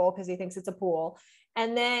water bowl because he thinks it's a pool,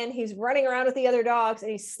 and then he's running around with the other dogs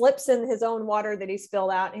and he slips in his own water that he spilled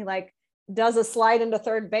out, and he like does a slide into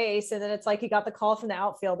third base, and then it's like he got the call from the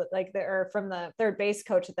outfield that like or from the third base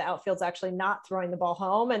coach that the outfield's actually not throwing the ball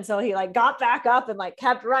home, and so he like got back up and like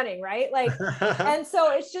kept running, right? Like, and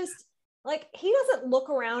so it's just like he doesn't look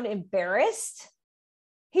around embarrassed.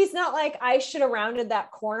 He's not like I should have rounded that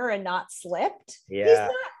corner and not slipped. He's Yeah.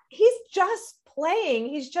 not, he's just playing.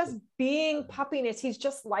 He's just being puppiness. He's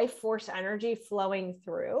just life force energy flowing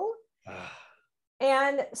through. Ah,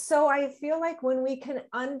 And so I feel like when we can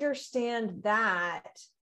understand that,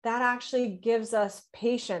 that actually gives us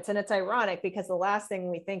patience. And it's ironic because the last thing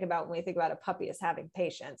we think about when we think about a puppy is having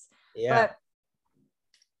patience. yeah. But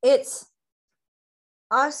it's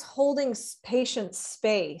us holding patient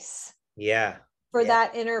space Yeah. for Yeah.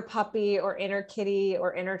 that inner puppy or inner kitty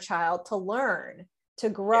or inner child to learn, to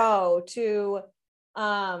Yeah. grow,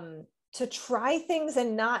 to try things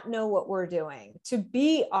and not know what we're doing, to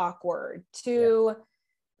be awkward, Yeah. to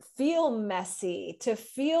feel messy, to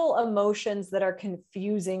feel emotions that are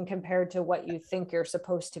confusing compared to what you think you're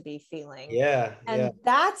supposed to be feeling. Yeah. Yeah. And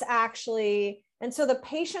that's actually, and so the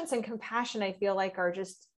patience and compassion I feel like are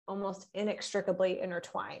just almost inextricably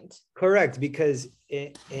intertwined. Correct. Because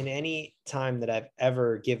in any time that I've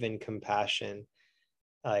ever given compassion,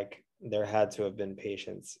 like there had to have been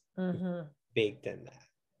patience Mm-hmm. baked in that.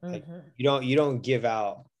 Like Mm-hmm. you don't give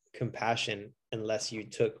out compassion unless you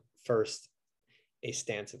took first a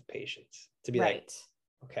stance of patience to be like, Right.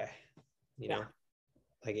 okay, you Yeah. know,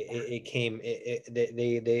 like Yeah. it came,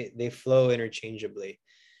 they flow interchangeably.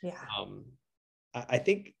 Yeah. Um, I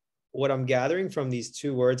think what I'm gathering from these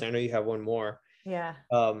two words, I know you have one more. Yeah.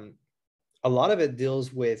 Um, a lot of it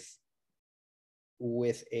deals with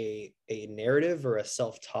a narrative or a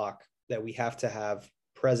self-talk that we have to have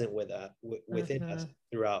present within Mm-hmm. us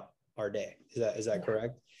throughout our day. Is that Yeah.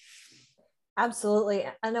 correct? Absolutely.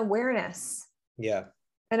 Yeah.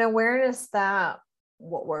 An awareness that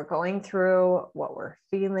what we're going through, what we're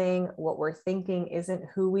feeling, what we're thinking isn't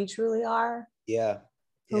who we truly are. Yeah.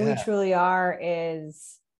 Who we Yeah. truly are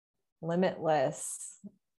is limitless,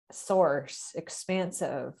 source,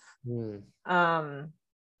 expansive. Hmm. Um,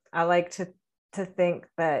 I like to think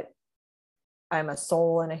that I'm a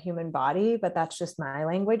soul in a human body, but that's just my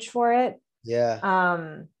language for it. Yeah.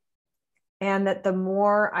 Um, and that the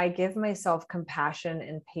more I give myself compassion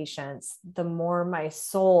and patience, the more my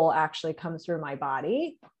soul actually comes through my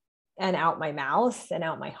body and out my mouth and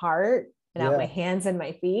out my heart and out my Yeah. hands and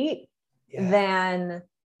my feet Yeah. than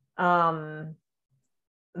um,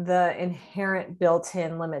 the inherent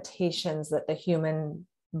built-in limitations that the human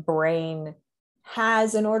brain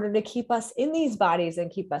has in order to keep us in these bodies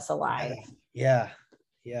and keep us alive. Yeah.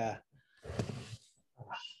 Yeah. Yeah.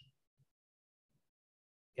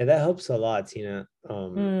 Yeah, that helps a lot, Tina.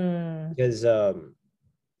 Mm, Because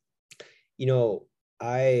you know,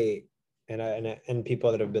 I and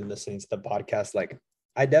people that have been listening to the podcast, like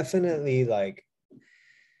I definitely like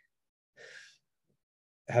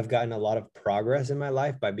have gotten a lot of progress in my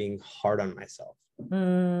life by being hard on myself.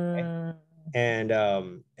 Mm. And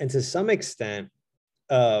to some extent,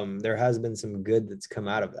 there has been some good that's come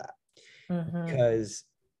out of that, because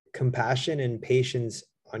compassion and patience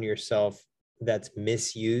on yourself that's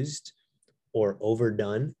misused or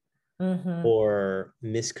overdone or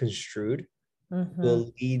misconstrued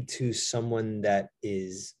will lead to someone that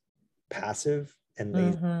is passive and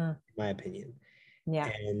lazy, in my opinion, Yeah.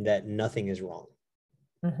 and that nothing is wrong.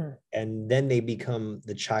 And then they become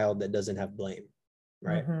the child that doesn't have blame,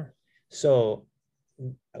 right? So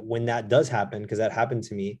when that does happen, because that happened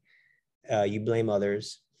to me, you blame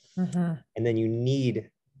others, and then you need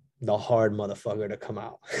the hard motherfucker to come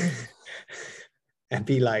out and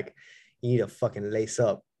be like, you need to fucking lace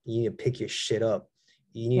up, you need to pick your shit up,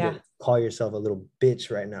 you need to call yourself a little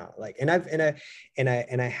bitch right now. Like, and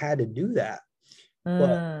I had to do that.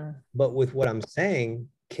 But with what I'm saying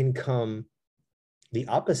can come the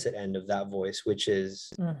opposite end of that voice, which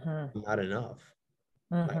is I'm not enough.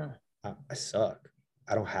 Like, I suck.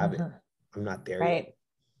 I don't have it. I'm not there yet.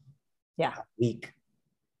 Yeah. I'm weak.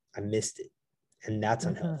 I missed it. And that's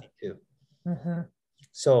unhealthy too.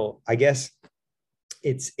 So I guess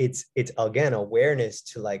it's again awareness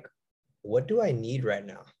to like, what do I need right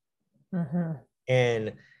now?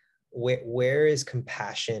 And where is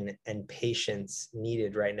compassion and patience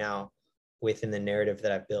needed right now within the narrative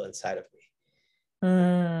that I've built inside of me?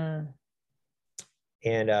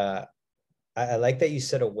 And I like that you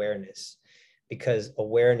said awareness, because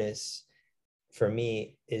awareness for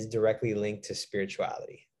me is directly linked to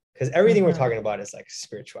spirituality, because everything we're talking about is like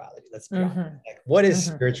spirituality. Let's be honest. Like, what is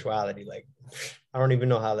spirituality? Like, I don't even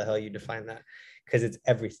know how the hell you define that, because it's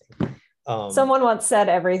everything. Someone once said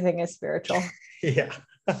everything is spiritual. Yeah.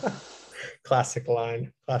 Classic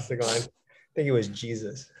line. I think it was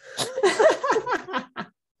Jesus.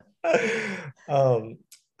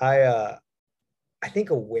 I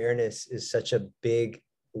think awareness is such a big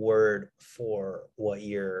word for what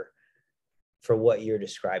you're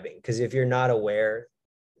describing, because if you're not aware,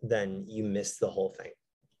 then you miss the whole thing.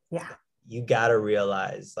 Yeah. You got to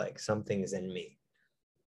realize like something's in me,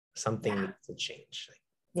 something needs to change. Like,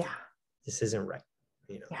 this isn't right,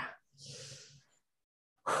 you know.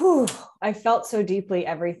 Whew. I felt so deeply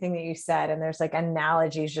everything that you said, and there's like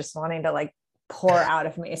analogies just wanting to like pour out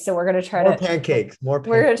of me. So we're going to try more pancakes. We're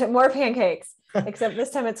going to more pancakes, except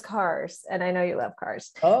this time it's cars, and I know you love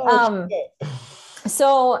cars.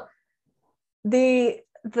 So the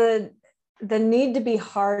need to be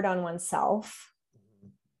hard on oneself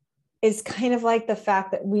is kind of like the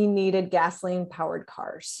fact that we needed gasoline powered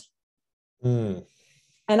cars.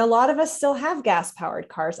 And a lot of us still have gas powered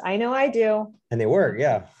cars. I know I do. And they work.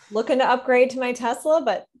 Yeah. Looking to upgrade to my Tesla,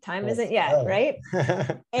 but time isn't yet. Right.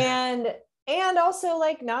 and also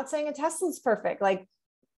like, not saying a Tesla's perfect. Like,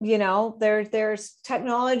 you know, there's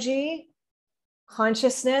technology,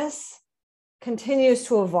 consciousness continues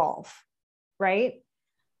to evolve. Right.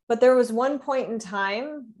 But there was one point in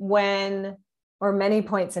time when, or many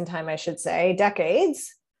points in time, I should say,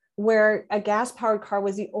 decades, where a gas powered car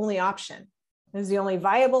was the only option. It was the only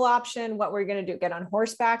viable option. What were you going to do? Get on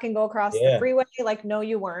horseback and go across the freeway? Like, no,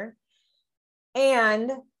 you weren't. And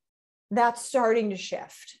that's starting to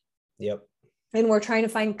shift. Yep. And we're trying to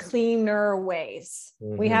find cleaner ways.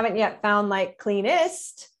 We haven't yet found like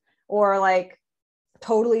cleanest or like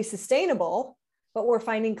totally sustainable, but we're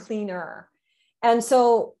finding cleaner. And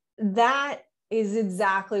so that is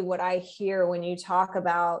exactly what I hear when you talk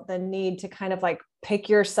about the need to kind of like pick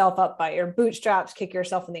yourself up by your bootstraps, kick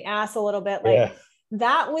yourself in the ass a little bit. Like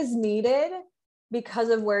that was needed because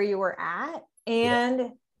of where you were at.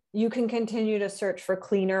 And you can continue to search for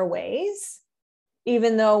cleaner ways,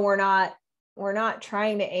 even though we're not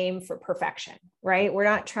trying to aim for perfection, right? We're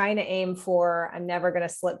not trying to aim for, I'm never going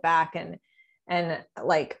to slip back and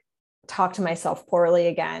like talk to myself poorly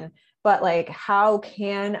again. But like, how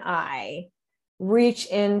can I reach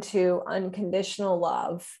into unconditional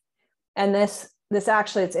love? And this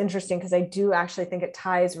actually, it's interesting because I do actually think it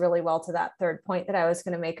ties really well to that third point that I was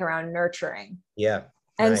going to make around nurturing. Yeah.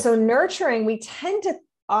 And so nurturing, we tend to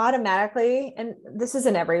automatically, and this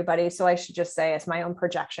isn't everybody, so I should just say it's my own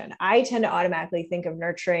projection, I tend to automatically think of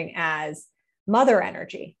nurturing as mother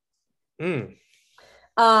energy. But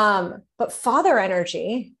father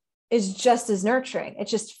energy is just as nurturing. It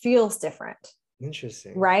just feels different.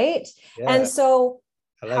 Interesting. Right? Yeah. And so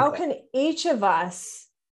how can each of us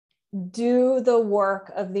do the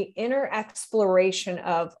work of the inner exploration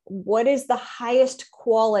of what is the highest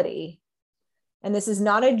quality? And this is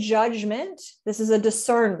not a judgment. This is a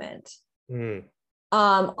discernment. Mm.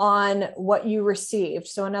 On what you received.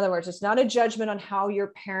 So in other words, it's not a judgment on how your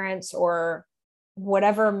parents or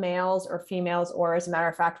whatever males or females, or as a matter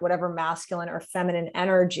of fact, whatever masculine or feminine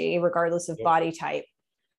energy, regardless of Yep. body type,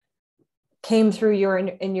 came through your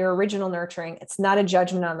in your original nurturing. It's not a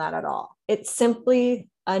judgment on that at all. It's simply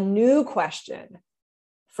a new question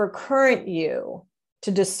for current you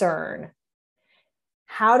to discern.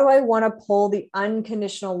 How do I want to pull the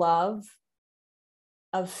unconditional love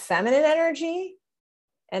of feminine energy?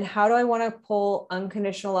 And how do I want to pull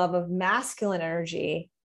unconditional love of masculine energy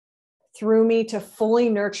through me to fully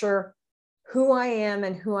nurture who I am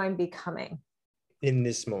and who I'm becoming In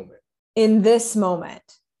this moment. in this moment?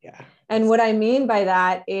 Yeah. And what I mean by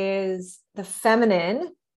that is the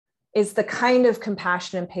feminine is the kind of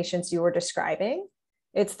compassion and patience you were describing.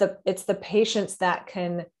 It's the patience that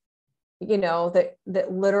can, that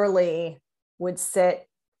literally would sit.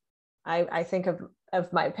 I think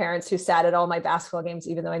of my parents who sat at all my basketball games,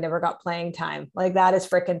 even though I never got playing time. Like, that is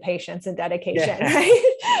freaking patience and dedication, Yeah.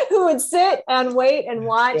 right? Who would sit and wait and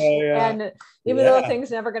watch. Yeah. Yeah. And even though Yeah.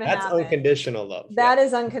 things never going to That's happen, unconditional love. that Yeah.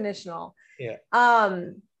 is unconditional. Yeah.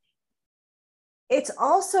 It's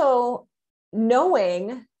also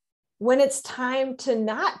knowing when it's time to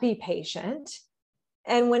not be patient,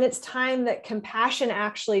 and when it's time that compassion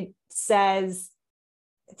actually says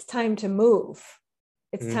it's time to move,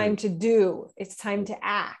 it's time to do, it's time to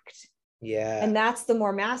act. Yeah. And that's the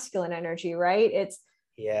more masculine energy, right? It's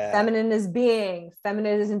Yeah. feminine is being,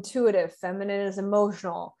 feminine is intuitive, feminine is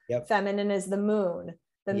emotional, Yep. feminine is the moon.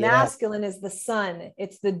 The Yeah. masculine is the sun.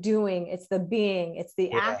 It's the doing, it's the being, it's the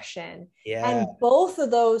Yeah. action. Yeah. And both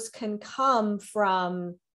of those can come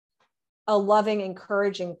from a loving,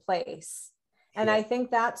 encouraging place. And Yeah. I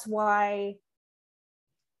think that's why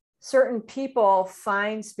certain people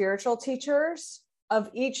find spiritual teachers of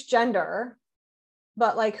each gender,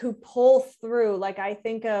 but like who pull through. Like, I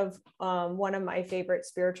think of one of my favorite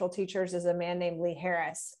spiritual teachers is a man named Lee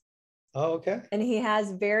Harris. Oh, okay. And he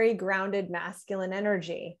has very grounded masculine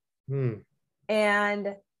energy.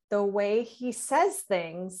 And the way he says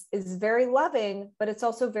things is very loving, but it's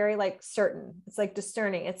also very like certain. It's like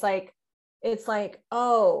discerning. It's like,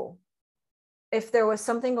 oh, if there was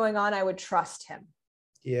something going on, I would trust him.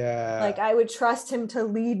 Yeah. Like, I would trust him to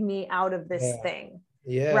lead me out of this thing.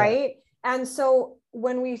 Yeah. Right. And so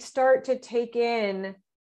when we start to take in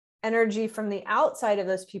energy from the outside of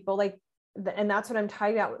those people, like, and that's what I'm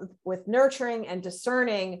talking about with nurturing and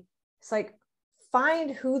discerning. It's like,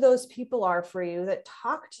 find who those people are for you that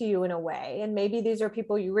talk to you in a way. And maybe these are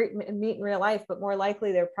people you meet in real life, but more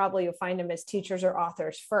likely they're probably, you'll find them as teachers or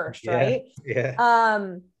authors first. Yeah. Right. Yeah.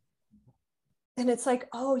 And it's like,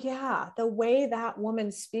 oh yeah, the way that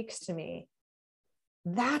woman speaks to me,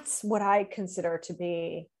 that's what I consider to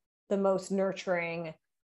be the most nurturing,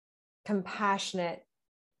 compassionate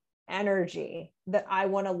energy that I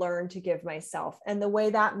want to learn to give myself. And the way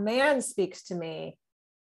that man speaks to me,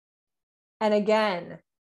 and again,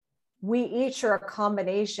 we each are a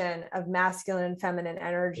combination of masculine and feminine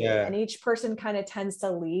energy. Yeah. And each person kind of tends to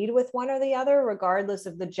lead with one or the other, regardless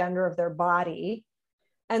of the gender of their body.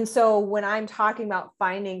 And so when I'm talking about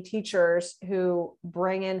finding teachers who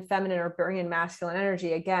bring in feminine or bring in masculine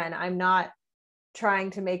energy, again, I'm not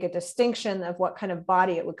trying to make a distinction of what kind of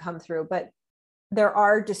body it would come through, but there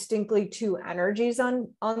are distinctly two energies on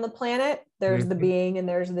the planet. There's the being and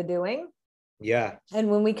there's the doing. Yeah. And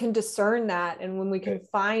when we can discern that, and when we can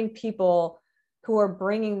find people who are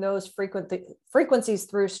bringing those frequencies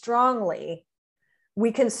through strongly,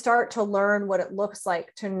 we can start to learn what it looks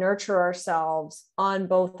like to nurture ourselves on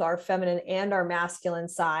both our feminine and our masculine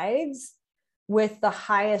sides with the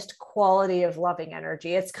highest quality of loving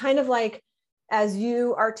energy. It's kind of like, as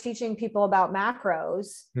you are teaching people about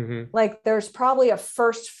macros, like, there's probably a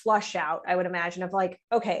first flush out, I would imagine, of like,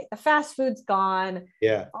 okay, the fast food's gone.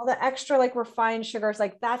 Yeah. All the extra like refined sugars,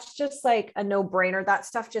 like, that's just like a no-brainer. That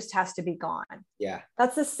stuff just has to be gone. Yeah.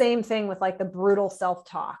 That's the same thing with like the brutal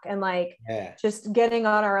self-talk and like just getting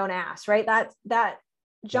on our own ass, right? That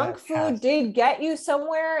junk food did get you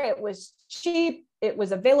somewhere. It was cheap. It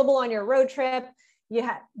was available on your road trip.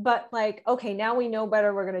 Yeah. But like, okay, now we know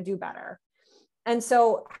better. We're going to do better. And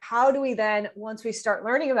so how do we then, once we start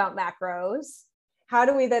learning about macros, how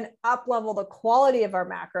do we then up level the quality of our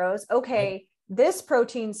macros? Okay, this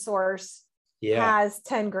protein source has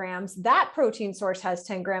 10 grams. That protein source has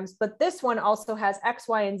 10 grams, but this one also has X,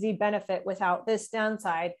 Y, and Z benefit without this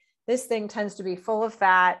downside. This thing tends to be full of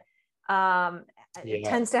fat. It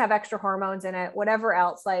tends to have extra hormones in it, whatever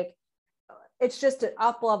else. Like, it's just an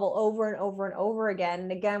up level over and over and over again.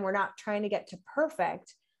 And again, we're not trying to get to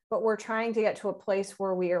perfect, but we're trying to get to a place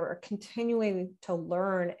where we are continuing to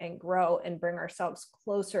learn and grow and bring ourselves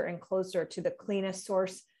closer and closer to the cleanest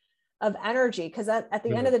source of energy. Because at the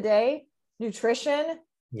end of the day, nutrition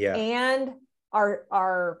Yeah. and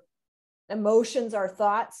our emotions, our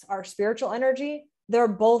thoughts, our spiritual energy, they're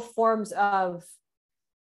both forms of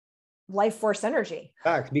life force energy.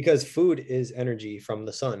 Fact, because food is energy from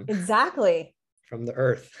the sun, Exactly. from the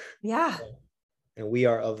earth, Yeah. and we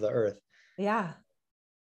are of the earth. Yeah.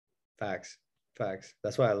 Facts. Facts.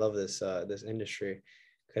 That's why I love this industry,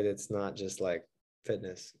 because it's not just like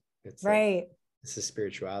fitness. It's like Right. it's a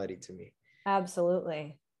spirituality to me.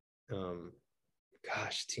 Absolutely. Um,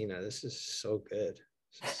 gosh, Tina, this is so good.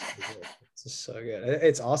 This is so good. This is so good.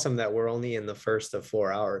 It's awesome that we're only in the first of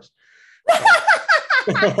 4 hours.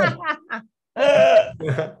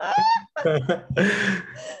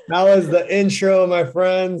 That was the intro, my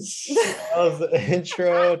friends. That was the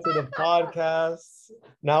intro to the podcast.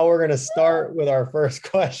 Now we're going to start with our first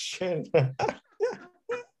question.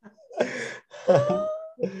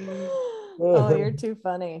 Oh, you're too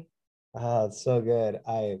funny. Ah, it's so good.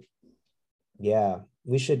 Yeah,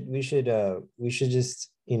 we should just,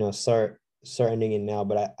 start ending it now,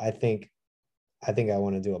 but I think I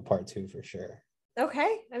want to do a part 2 for sure.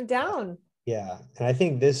 Okay, I'm down. Yeah. And I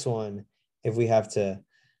think this one, if we have to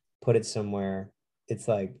put it somewhere, it's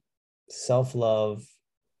like self-love,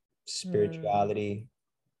 spirituality,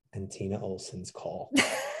 and Tina Olsen's call.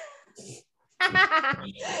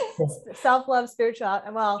 Self-love,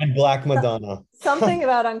 spirituality. Well, And Black Madonna. something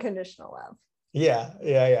about unconditional love. Yeah,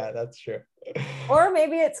 that's true. Or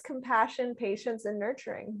maybe it's compassion, patience, and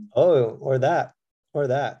nurturing. Oh, or that.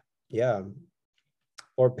 Yeah.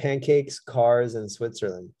 Or pancakes, cars, and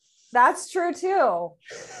Switzerland. That's true too.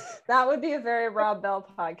 That would be a very Rob Bell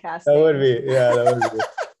podcast That would name. be, yeah,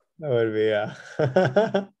 that would be,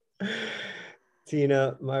 yeah.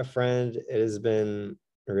 Tina, my friend, it has been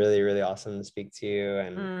really, really awesome to speak to you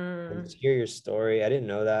and just hear your story. I didn't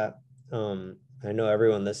know that. I know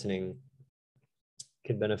everyone listening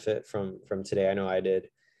could benefit from today. I know I did.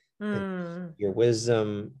 And your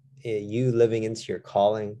wisdom, you living into your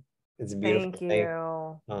calling. It's a beautiful Thank thing.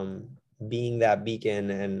 you. Being that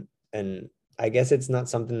beacon, and I guess it's not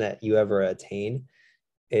something that you ever attain.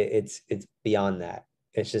 It's beyond that.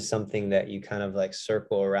 It's just something that you kind of like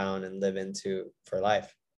circle around and live into for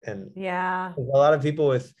life. And Yeah. a lot of people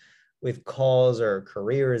with calls or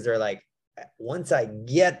careers, they're like, once I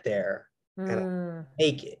get there and I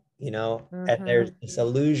make it, and there's this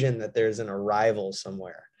illusion that there's an arrival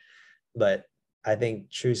somewhere. But I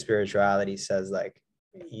think true spirituality says like,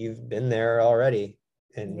 you've been there already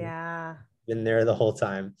and Yeah. been there the whole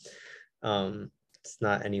time. It's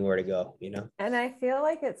not anywhere to go. And I feel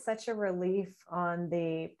like it's such a relief on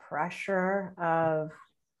the pressure of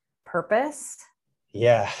purpose.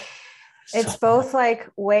 Yeah. It's both like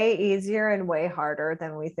way easier and way harder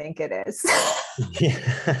than we think it is.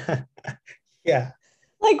 Yeah. Yeah.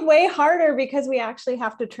 Like way harder because we actually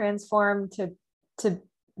have to transform to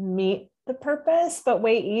meet the purpose, but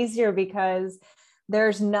way easier because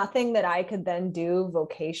there's nothing that I could then do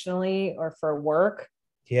vocationally or for work,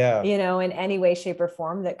 Yeah. in any way, shape, or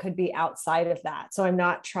form that could be outside of that. So I'm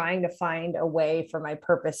not trying to find a way for my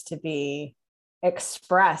purpose to be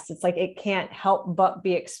expressed. It's like it can't help but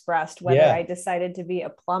be expressed, whether Yeah. I decided to be a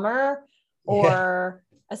plumber Yeah. or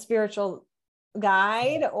a spiritual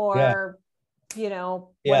guide or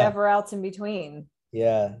whatever else in between.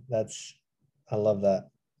 Yeah, I love that.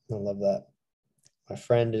 I love that. My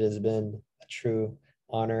friend, it has been a true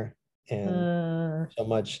honor and so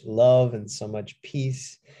much love and so much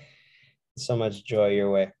peace, so much joy your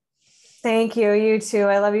way. Thank you. You too.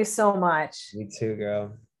 I love you so much. Me too,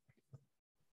 girl.